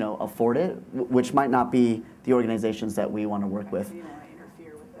actually afford it, which might not be the organizations that we want to work with. You don't want to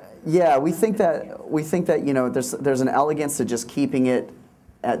interfere with that. Yeah, we think that there's an elegance to just keeping it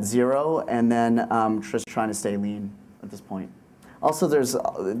at 0 and then just trying to stay lean at this point. Also, there's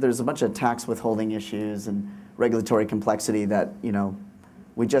a bunch of tax withholding issues and regulatory complexity that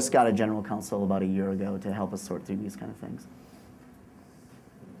we just got a general counsel about a year ago to help us sort through these kind of things.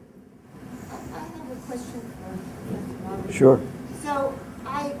 I have a question for Mr. Roberts. Sure. So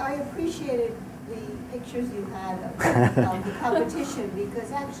I appreciated the pictures you had of the competition,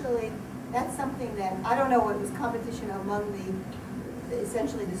 because actually that's something that, I don't know, it was competition among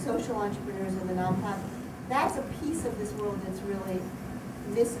essentially the social entrepreneurs and the nonprofit. That's a piece of this world that's really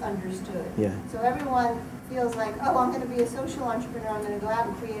misunderstood. Yeah. So everyone feels like, oh, I'm going to be a social entrepreneur, I'm going to go out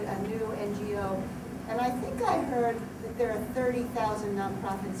and create a new NGO. And I think I heard that there are 30,000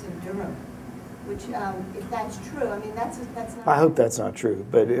 nonprofits in Durham, which, if that's true, I mean, that's not... I hope that's not true,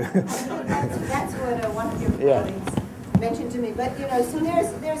 but... that's what one of your colleagues mentioned to me. But, so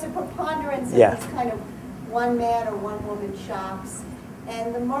there's a preponderance of these kind of one-man or one-woman shops,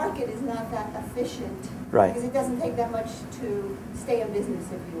 and the market is not that efficient. Right. Because it doesn't take that much to stay in business,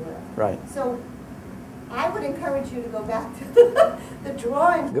 if you will. Right. So I would encourage you to go back to the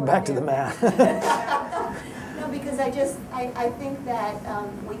drawing board. Go back to the math. No, because I think that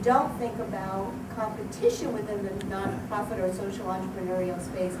we don't think about competition within the nonprofit or social entrepreneurial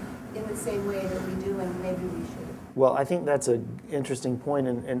space in the same way that we do, and maybe we should. Well, I think that's an interesting point,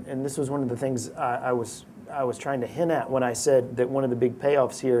 and this was one of the things I I was trying to hint at when I said that one of the big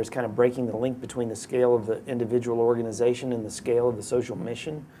payoffs here is kind of breaking the link between the scale of the individual organization and the scale of the social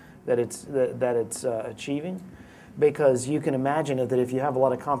mission that it's achieving. Because you can imagine that if you have a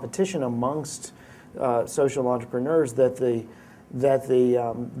lot of competition amongst social entrepreneurs, that the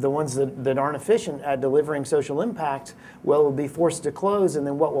ones that aren't efficient at delivering social impact, well, will be forced to close, and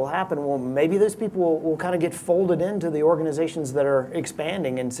then what will happen? Well, maybe those people will kind of get folded into the organizations that are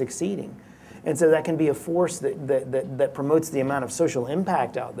expanding and succeeding. And so that can be a force that promotes the amount of social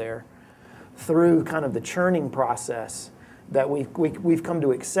impact out there through kind of the churning process that we've come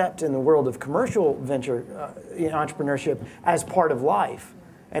to accept in the world of commercial venture entrepreneurship as part of life,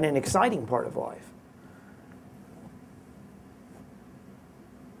 and an exciting part of life.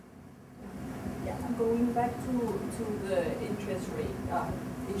 Yeah, going back to the interest rate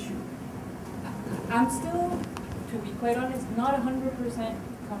issue, I'm still, to be quite honest, not 100%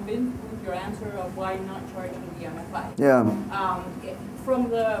 convinced with your answer of why not charging the MFI. Yeah. From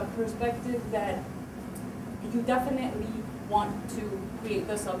the perspective that you definitely want to create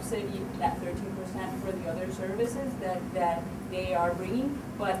the subsidy, that 13% for the other services that they are bringing,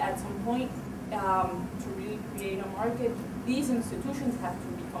 but at some point, to really create a market, these institutions have to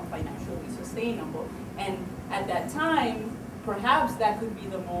become financially sustainable. And at that time, perhaps that could be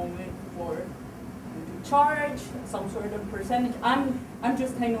the moment for you to charge some sort of percentage. I'm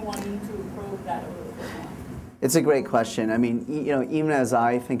just kind of wanting to probe that a little bit more. It's a great question. I mean, even as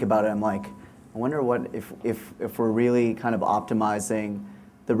I think about it, I'm like, I wonder what if we're really kind of optimizing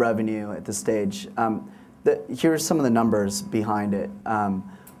the revenue at this stage. Here's some of the numbers behind it.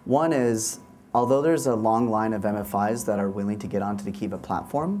 One is, although there's a long line of MFIs that are willing to get onto the Kiva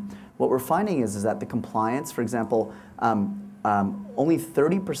platform, what we're finding is that the compliance, for example, only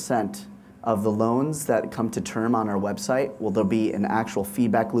 30% of the loans that come to term on our website, there'll be an actual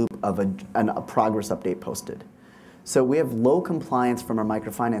feedback loop of a progress update posted. So we have low compliance from our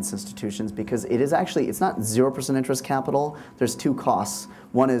microfinance institutions because it's not 0% interest capital. There's two costs.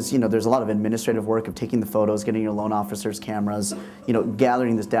 One is, there's a lot of administrative work of taking the photos, getting your loan officers' cameras,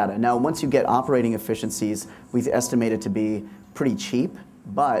 gathering this data. Now, once you get operating efficiencies, we've estimated to be pretty cheap,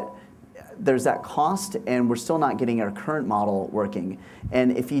 but there's that cost, and we're still not getting our current model working.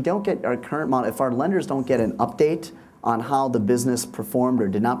 And if you don't get our current model, if our lenders don't get an update on how the business performed or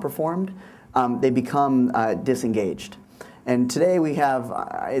did not perform, they become disengaged. And today we have,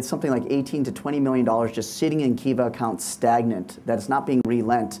 it's something like $18 to $20 million just sitting in Kiva accounts stagnant, that is not being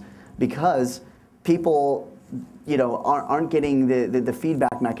relent because people aren't getting the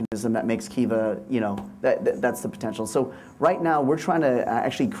feedback mechanism that makes Kiva, that's the potential. So right now we're trying to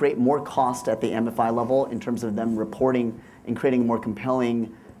actually create more cost at the MFI level in terms of them reporting and creating a more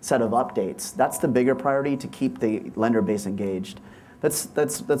compelling set of updates. That's the bigger priority, to keep the lender base engaged.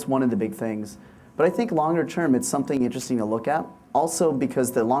 That's one of the big things. But I think longer term, it's something interesting to look at. Also,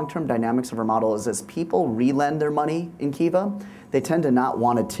 because the long-term dynamics of our model is as people relend their money in Kiva, they tend to not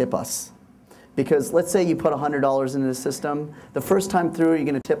want to tip us. Because let's say you put $100 into the system, the first time through you're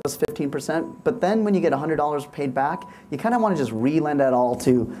going to tip us 15%, but then when you get $100 paid back, you kind of want to just relend that all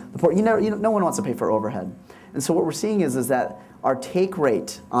to the poor. No one wants to pay for overhead. And so what we're seeing is that our take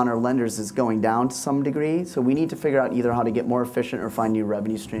rate on our lenders is going down to some degree, so we need to figure out either how to get more efficient or find new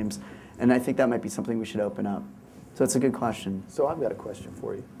revenue streams. And I think that might be something we should open up. So it's a good question. So I've got a question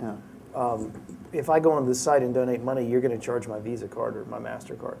for you. Yeah. If I go onto the site and donate money, you're going to charge my Visa card or my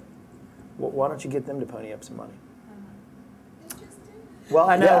MasterCard. Well, why don't you get them to pony up some money? Well,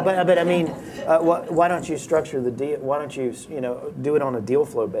 I know, yeah. but I mean, why don't you structure the deal? Why don't you do it on a deal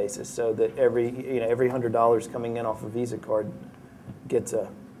flow basis so that every $100 coming in off a Visa card gets a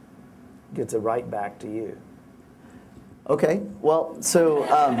right back to you? Okay. Well, so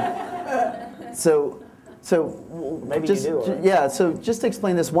maybe just, you do. Right? Yeah. So just to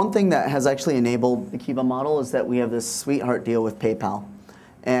explain this, one thing that has actually enabled the Kiva model is that we have this sweetheart deal with PayPal,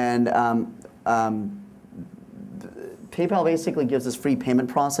 and PayPal basically gives us free payment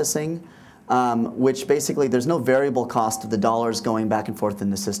processing, which basically there's no variable cost of the dollars going back and forth in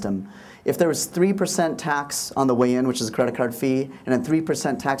the system. If there was 3% tax on the way in, which is a credit card fee, and then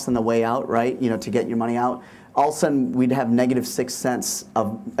 3% tax on the way out, right, to get your money out, all of a sudden we'd have -6 cents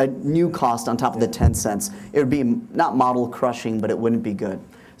of a new cost on top of the 10 cents. It would be not model crushing, but it wouldn't be good.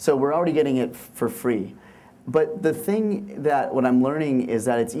 So we're already getting it for free. But the thing that what I'm learning is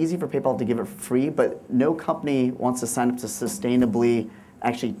that it's easy for PayPal to give it for free, but no company wants to sign up to sustainably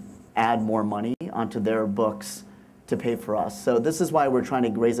actually add more money onto their books to pay for us. So this is why we're trying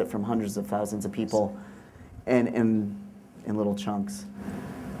to raise it from hundreds of thousands of people and in little chunks.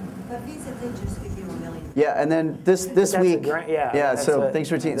 But Visa did just give you $1 million Yeah, and then this week, so thanks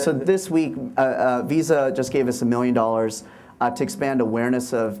for so this week, Visa just gave us $1 million to expand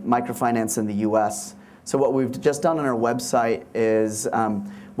awareness of microfinance in the U.S. So what we've just done on our website is,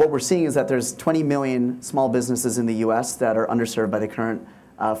 what we're seeing is that there's 20 million small businesses in the U.S. that are underserved by the current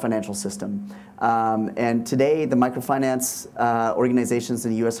financial system. And today, the microfinance organizations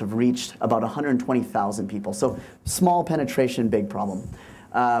in the U.S. have reached about 120,000 people. So small penetration, big problem.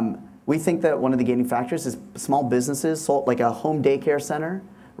 We think that one of the gating factors is small businesses, like a home daycare center,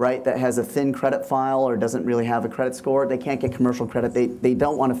 right, that has a thin credit file or doesn't really have a credit score. They can't get commercial credit. They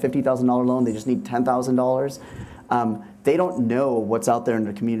don't want a $50,000 loan. They just need $10,000. They don't know what's out there in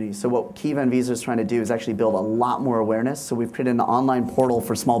the community. So what Kiva and Visa is trying to do is actually build a lot more awareness. So we've created an online portal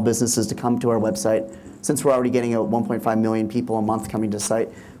for small businesses to come to our website, since we're already getting 1.5 million people a month coming to the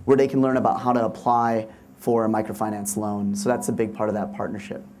site, where they can learn about how to apply for a microfinance loan. So that's a big part of that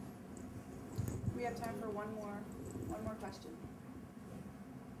partnership. We have time for one more question.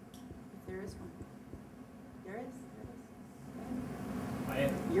 If there is one. There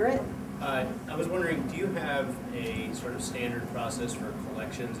is. You're it. I was wondering, do you have a sort of standard process for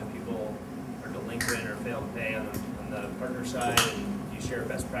collections if people are delinquent or fail to pay on the partner side, and do you share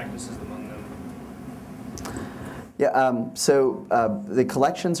best practices among them? Yeah, the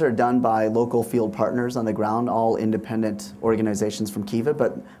collections are done by local field partners on the ground, all independent organizations from Kiva,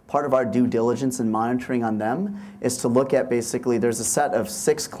 but part of our due diligence and monitoring on them is to look at basically, there's a set of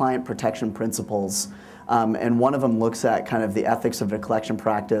 6 client protection principles. And one of them looks at kind of the ethics of the collection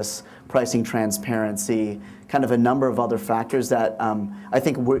practice, pricing transparency, kind of a number of other factors that I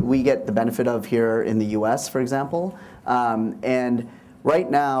think we get the benefit of here in the US, for example. And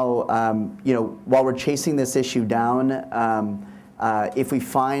right now, while we're chasing this issue down, if we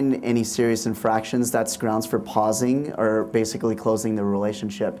find any serious infractions, that's grounds for pausing or basically closing the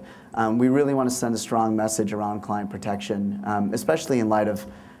relationship. We really want to send a strong message around client protection, especially in light of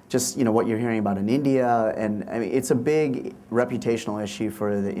just what you're hearing about in India, and I mean, it's a big reputational issue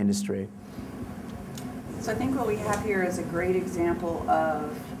for the industry. So I think what we have here is a great example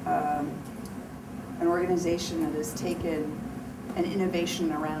of an organization that has taken an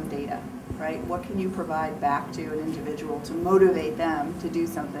innovation around data, right? What can you provide back to an individual to motivate them to do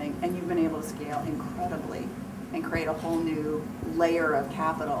something, and you've been able to scale incredibly and create a whole new layer of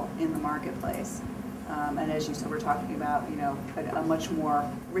capital in the marketplace. And as you said, we're talking about a much more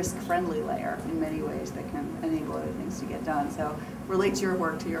risk-friendly layer in many ways that can enable other things to get done. So relates your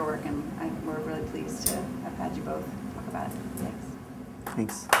work to your work, and we're really pleased to have had you both talk about it.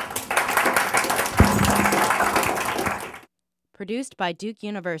 Thanks. Produced by Duke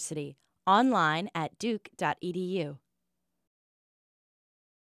University, online at duke.edu.